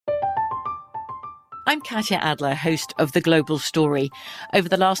I'm Katya Adler, host of The Global Story. Over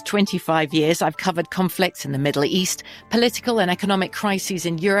the last 25 years, I've covered conflicts in the Middle East, political and economic crises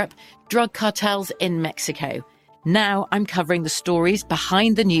in Europe, drug cartels in Mexico. Now I'm covering the stories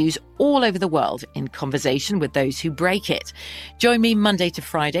behind the news all over the world in conversation with those who break it. Join me Monday to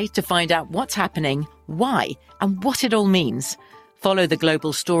Friday to find out what's happening, why, and what it all means. Follow The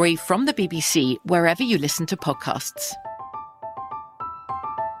Global Story from the BBC wherever you listen to podcasts.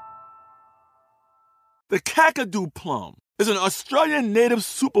 The Kakadu plum is an Australian native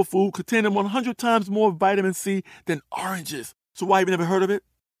superfood containing 100 times more vitamin C than oranges. So why have you never heard of it?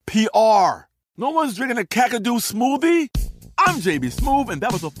 PR. No one's drinking a Kakadu smoothie? I'm JB Smoove, and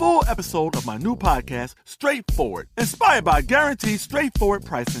that was a full episode of my new podcast, Straightforward, inspired by guaranteed straightforward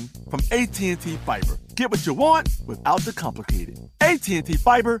pricing from AT&T Fiber. Get what you want without the complicated. AT&T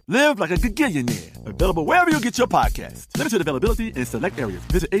Fiber, live like a gigillionaire. Available wherever you get your podcasts. Limited availability in select areas.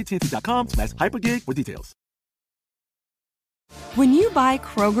 Visit AT&T.com/hypergig for details. When you buy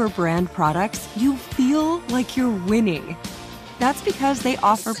Kroger brand products, you feel like you're winning. That's because they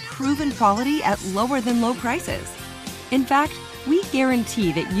offer proven quality at lower than low prices. In fact, we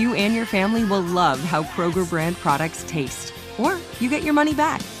guarantee that you and your family will love how Kroger brand products taste, or you get your money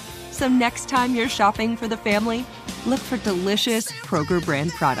back. So next time you're shopping for the family, look for delicious Kroger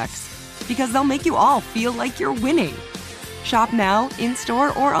brand products, because they'll make you all feel like you're winning. Shop now,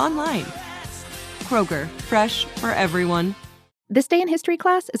 in-store, or online. Kroger, fresh for everyone. This Day in History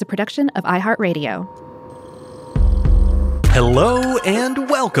class is a production of iHeartRadio. Hello and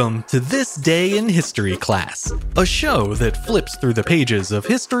welcome to This Day in History class, a show that flips through the pages of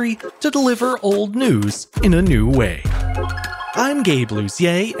history to deliver old news in a new way. I'm Gabe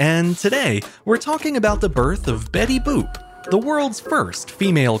Lussier, and today we're talking about the birth of Betty Boop, the world's first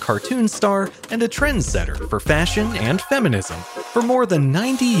female cartoon star and a trendsetter for fashion and feminism for more than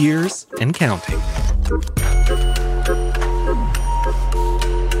 90 years and counting.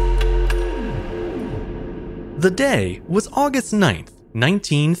 The day was August 9th,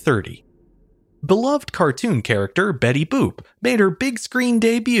 1930. Beloved cartoon character Betty Boop made her big screen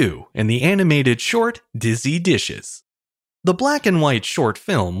debut in the animated short Dizzy Dishes. The black and white short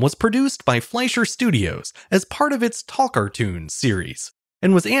film was produced by Fleischer Studios as part of its Talkartoons series,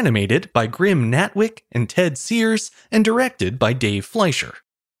 and was animated by Grim Natwick and Ted Sears and directed by Dave Fleischer.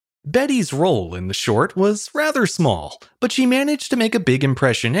 Betty's role in the short was rather small, but she managed to make a big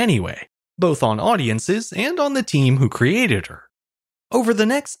impression anyway, both on audiences and on the team who created her. Over the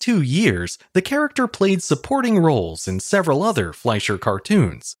next 2 years, the character played supporting roles in several other Fleischer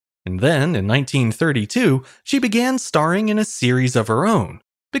cartoons, and then in 1932, she began starring in a series of her own,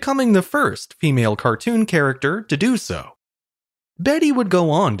 becoming the first female cartoon character to do so. Betty would go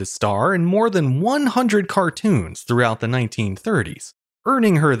on to star in more than 100 cartoons throughout the 1930s,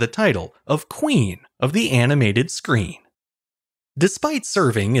 earning her the title of Queen of the Animated Screen. Despite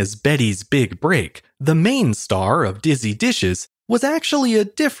serving as Betty's big break, the main star of Dizzy Dishes was actually a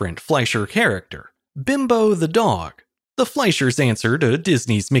different Fleischer character, Bimbo the dog, the Fleischers' answer to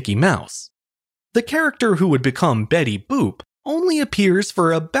Disney's Mickey Mouse. The character who would become Betty Boop only appears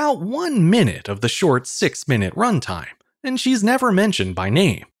for about 1 minute of the short 6-minute runtime, and she's never mentioned by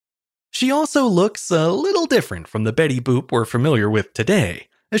name. She also looks a little different from the Betty Boop we're familiar with today,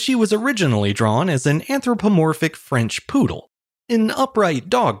 as she was originally drawn as an anthropomorphic French poodle, an upright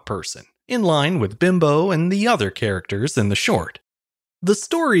dog person, in line with Bimbo and the other characters in the short. The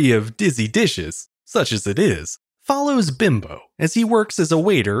story of Dizzy Dishes, such as it is, follows Bimbo as he works as a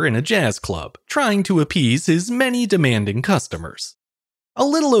waiter in a jazz club, trying to appease his many demanding customers. A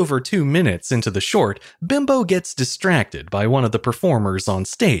little over 2 minutes into the short, Bimbo gets distracted by one of the performers on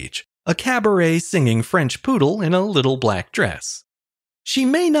stage, a cabaret singing French poodle in a little black dress. She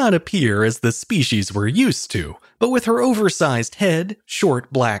may not appear as the species we're used to, but with her oversized head,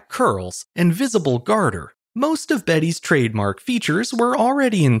 short black curls, and visible garter, most of Betty's trademark features were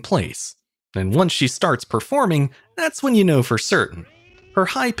already in place. And once she starts performing, that's when you know for certain. Her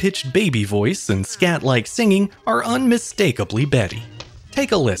high-pitched baby voice and scat-like singing are unmistakably Betty.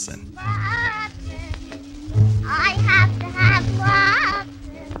 Take a listen. I have to have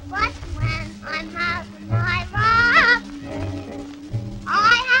lobster, but when I'm having my lobster,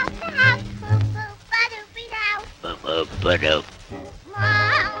 I have to have poo-poo,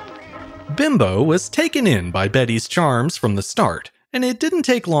 Bimbo was taken in by Betty's charms from the start, and it didn't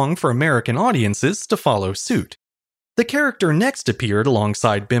take long for American audiences to follow suit. The character next appeared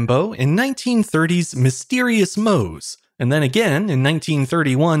alongside Bimbo in 1930's Mysterious Moe's, and then again in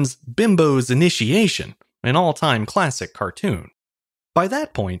 1931's Bimbo's Initiation, an all-time classic cartoon. By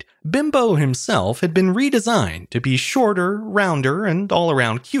that point, Bimbo himself had been redesigned to be shorter, rounder, and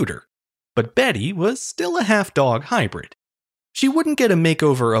all-around cuter. But Betty was still a half-dog hybrid. She wouldn't get a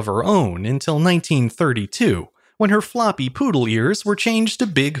makeover of her own until 1932, when her floppy poodle ears were changed to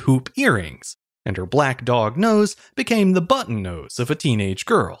big hoop earrings, and her black dog nose became the button nose of a teenage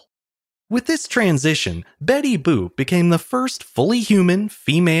girl. With this transition, Betty Boop became the first fully human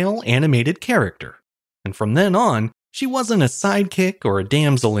female animated character. And from then on, she wasn't a sidekick or a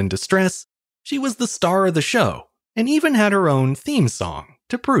damsel in distress. She was the star of the show, and even had her own theme song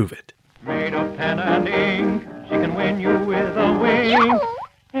to prove it. Made of pen and ink, she can win you with a wink.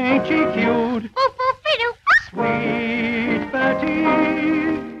 Ain't she cute? Sweet Betty.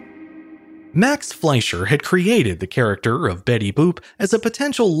 Max Fleischer had created the character of Betty Boop as a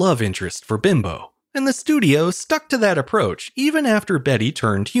potential love interest for Bimbo, and the studio stuck to that approach even after Betty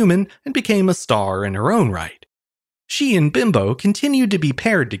turned human and became a star in her own right. She and Bimbo continued to be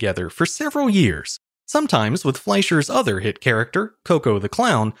paired together for several years, sometimes with Fleischer's other hit character, Coco the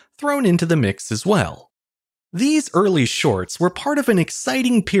Clown, thrown into the mix as well. These early shorts were part of an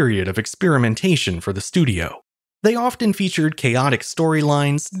exciting period of experimentation for the studio. They often featured chaotic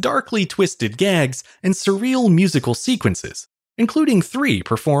storylines, darkly twisted gags, and surreal musical sequences, including 3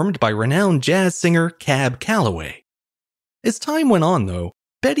 performed by renowned jazz singer Cab Calloway. As time went on, though,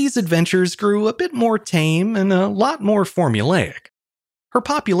 Betty's adventures grew a bit more tame and a lot more formulaic. Her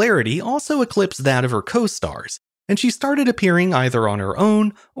popularity also eclipsed that of her co-stars, and she started appearing either on her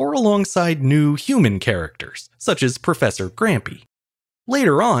own or alongside new human characters, such as Professor Grampy.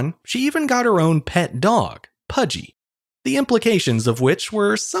 Later on, she even got her own pet dog, Pudgy, the implications of which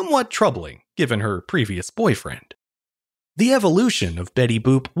were somewhat troubling given her previous boyfriend. The evolution of Betty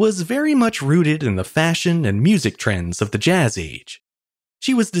Boop was very much rooted in the fashion and music trends of the jazz age.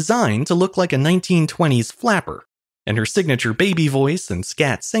 She was designed to look like a 1920s flapper, and her signature baby voice and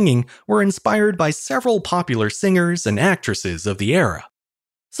scat singing were inspired by several popular singers and actresses of the era.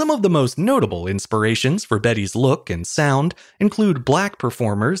 Some of the most notable inspirations for Betty's look and sound include black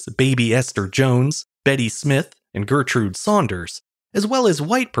performers Baby Esther Jones, Betty Smith, and Gertrude Saunders, as well as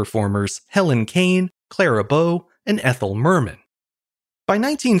white performers Helen Kane, Clara Bow, and Ethel Merman. By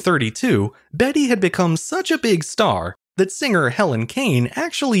 1932, Betty had become such a big star that singer Helen Kane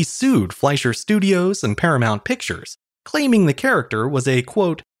actually sued Fleischer Studios and Paramount Pictures, claiming the character was a,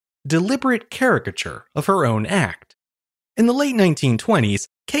 quote, deliberate caricature of her own act. In the late 1920s,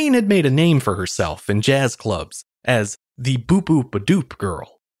 Kane had made a name for herself in jazz clubs as the boop-boop-a-doop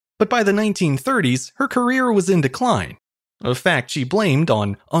girl. But by the 1930s, her career was in decline, a fact she blamed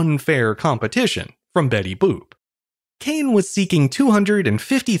on unfair competition from Betty Boop. Kane was seeking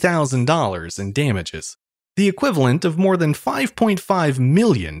 $250,000 in damages, the equivalent of more than $5.5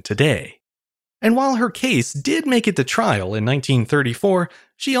 million today. And while her case did make it to trial in 1934,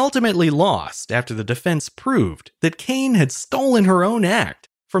 she ultimately lost after the defense proved that Kane had stolen her own act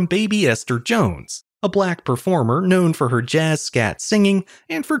from Baby Esther Jones, a black performer known for her jazz scat singing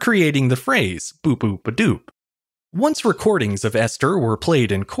and for creating the phrase boop-boop-a-doop. Once recordings of Esther were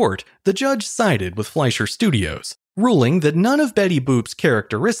played in court, the judge sided with Fleischer Studios, ruling that none of Betty Boop's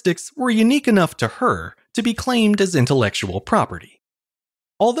characteristics were unique enough to her to be claimed as intellectual property.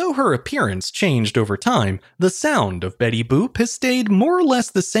 Although her appearance changed over time, the sound of Betty Boop has stayed more or less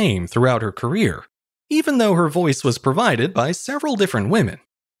the same throughout her career, even though her voice was provided by several different women.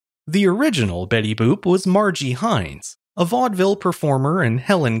 The original Betty Boop was Margie Hines, a vaudeville performer and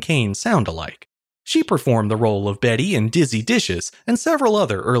Helen Kane sound-alike. She performed the role of Betty in Dizzy Dishes and several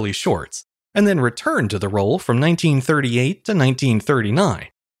other early shorts, and then returned to the role from 1938 to 1939.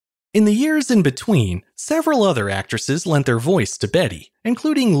 In the years in between, several other actresses lent their voice to Betty,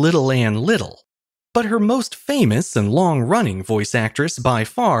 including Little Ann Little. But her most famous and long-running voice actress by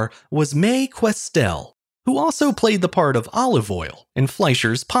far was Mae Questel, who also played the part of Olive Oyl in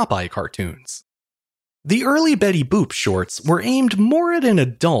Fleischer's Popeye cartoons. The early Betty Boop shorts were aimed more at an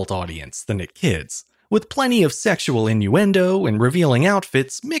adult audience than at kids, with plenty of sexual innuendo and revealing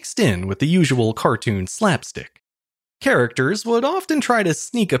outfits mixed in with the usual cartoon slapstick. Characters would often try to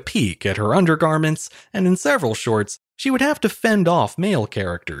sneak a peek at her undergarments, and in several shorts, she would have to fend off male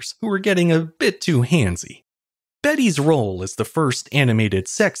characters who were getting a bit too handsy. Betty's role as the first animated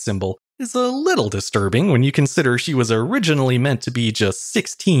sex symbol is a little disturbing when you consider she was originally meant to be just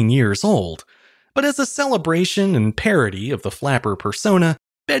 16 years old. But as a celebration and parody of the flapper persona,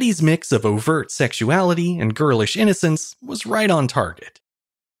 Betty's mix of overt sexuality and girlish innocence was right on target.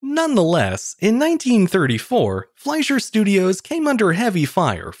 Nonetheless, in 1934, Fleischer Studios came under heavy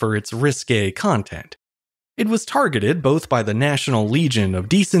fire for its risque content. It was targeted both by the National Legion of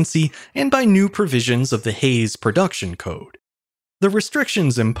Decency and by new provisions of the Hays Production Code. The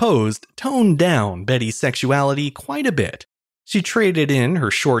restrictions imposed toned down Betty's sexuality quite a bit. She traded in her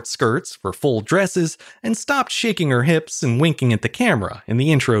short skirts for full dresses and stopped shaking her hips and winking at the camera in the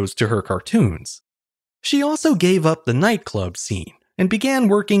intros to her cartoons. She also gave up the nightclub scene and began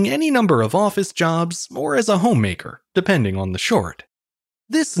working any number of office jobs or as a homemaker, depending on the short.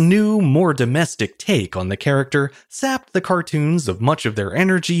 This new, more domestic take on the character sapped the cartoons of much of their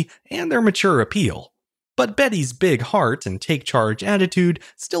energy and their mature appeal. But Betty's big heart and take-charge attitude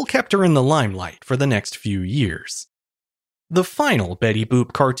still kept her in the limelight for the next few years. The final Betty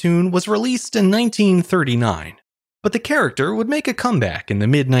Boop cartoon was released in 1939, but the character would make a comeback in the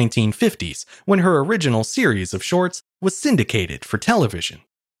mid-1950s when her original series of shorts was syndicated for television.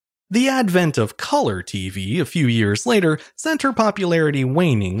 The advent of color TV a few years later sent her popularity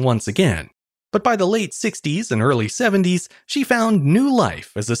waning once again, but by the late 60s and early 70s, she found new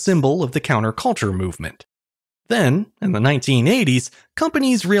life as a symbol of the counterculture movement. Then, in the 1980s,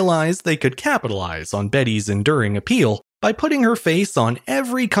 companies realized they could capitalize on Betty's enduring appeal by putting her face on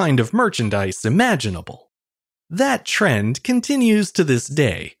every kind of merchandise imaginable. That trend continues to this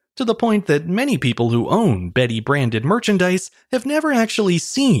day, to the point that many people who own Betty-branded merchandise have never actually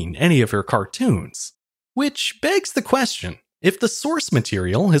seen any of her cartoons. Which begs the question, if the source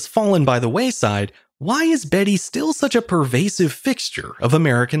material has fallen by the wayside, why is Betty still such a pervasive fixture of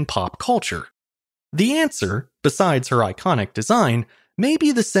American pop culture? The answer, besides her iconic design, may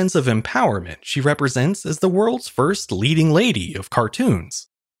be the sense of empowerment she represents as the world's first leading lady of cartoons.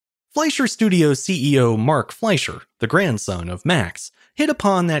 Fleischer Studios CEO Mark Fleischer, the grandson of Max, hit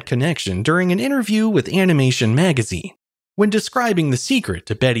upon that connection during an interview with Animation Magazine. When describing the secret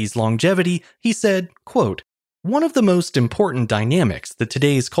to Betty's longevity, he said, quote, "One of the most important dynamics that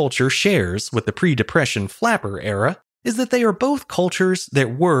today's culture shares with the pre-Depression flapper era is that they are both cultures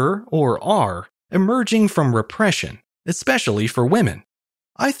that were, or are, emerging from repression, especially for women.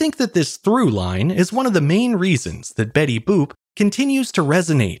 I think that this through line is one of the main reasons that Betty Boop continues to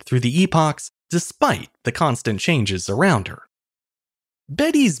resonate through the epochs despite the constant changes around her."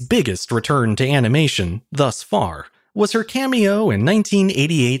 Betty's biggest return to animation, thus far, was her cameo in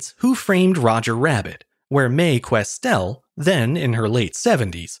 1988's Who Framed Roger Rabbit, where Mae Questel, then in her late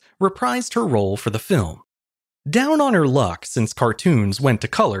 70s, reprised her role for the film. Down on her luck since cartoons went to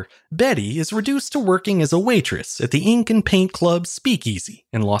color, Betty is reduced to working as a waitress at the Ink and Paint Club Speakeasy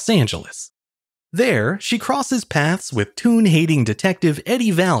in Los Angeles. There, she crosses paths with tune-hating detective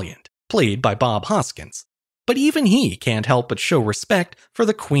Eddie Valiant, played by Bob Hoskins. But even he can't help but show respect for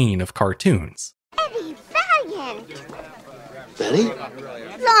the queen of cartoons. Eddie Valiant! Betty?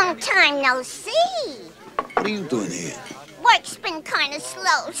 Long time no see. What are you doing here? Work's been kind of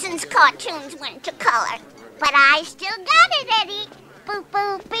slow since cartoons went to color. But I still got it, Eddie. Boop,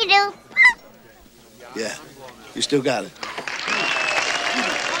 boop, be-doo, boop. Yeah, you still got it.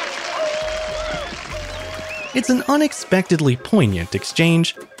 It's an unexpectedly poignant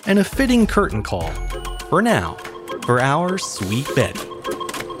exchange and a fitting curtain call, for now, for our sweet Betty.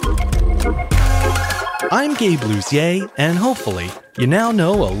 I'm Gabe Luzier, and hopefully, you now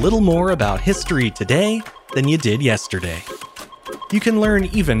know a little more about history today than you did yesterday. You can learn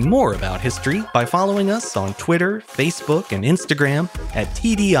even more about history by following us on Twitter, Facebook, and Instagram at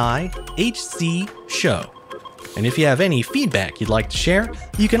TDIHC Show. And if you have any feedback you'd like to share,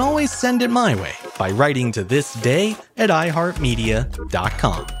 you can always send it my way by writing to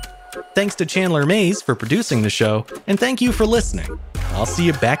thisday@iHeartMedia.com. Thanks to Chandler Mays for producing the show, and thank you for listening. I'll see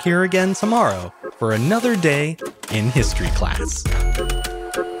you back here again tomorrow for another day in history class.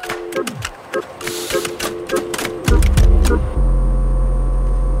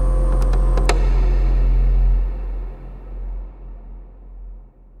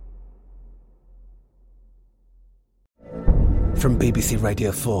 From BBC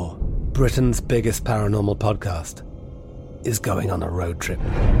Radio 4, Britain's biggest paranormal podcast is going on a road trip.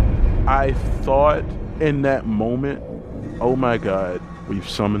 I thought in that moment, oh my God, we've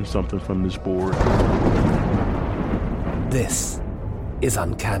summoned something from this board. This is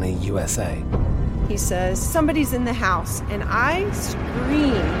Uncanny USA. He says, somebody's in the house, and I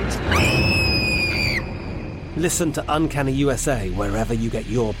screamed. Listen to Uncanny USA wherever you get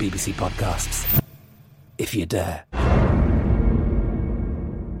your BBC podcasts, if you dare.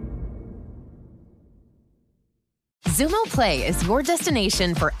 Xumo Play is your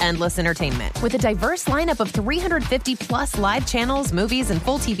destination for endless entertainment. With a diverse lineup of 350-plus live channels, movies, and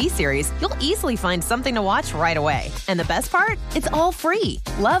full TV series, you'll easily find something to watch right away. And the best part? It's all free.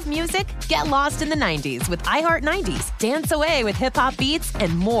 Love music? Get lost in the 90s with iHeart 90s, dance away with hip-hop beats,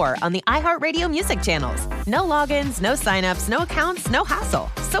 and more on the iHeartRadio music channels. No logins, no signups, no accounts, no hassle.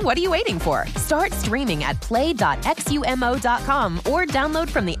 So what are you waiting for? Start streaming at play.xumo.com or download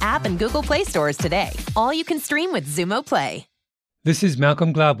from the app and Google Play stores today. All you can stream with Xumo Play. This is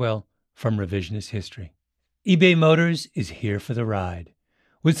Malcolm Gladwell from Revisionist History. eBay Motors is here for the ride.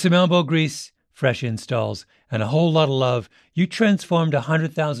 With some elbow grease, fresh installs, and a whole lot of love, you transformed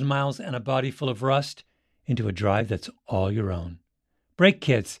 100,000 miles and a body full of rust into a drive that's all your own. Brake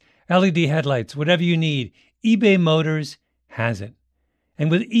kits, LED headlights, whatever you need, eBay Motors has it.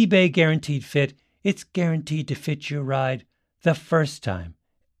 And with eBay Guaranteed Fit, it's guaranteed to fit your ride the first time,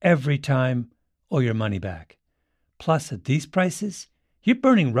 every time, or your money back. Plus, at these prices, you're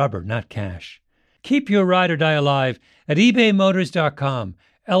burning rubber, not cash. Keep your ride or die alive at ebaymotors.com.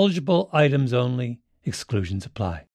 Eligible items only. Exclusions apply.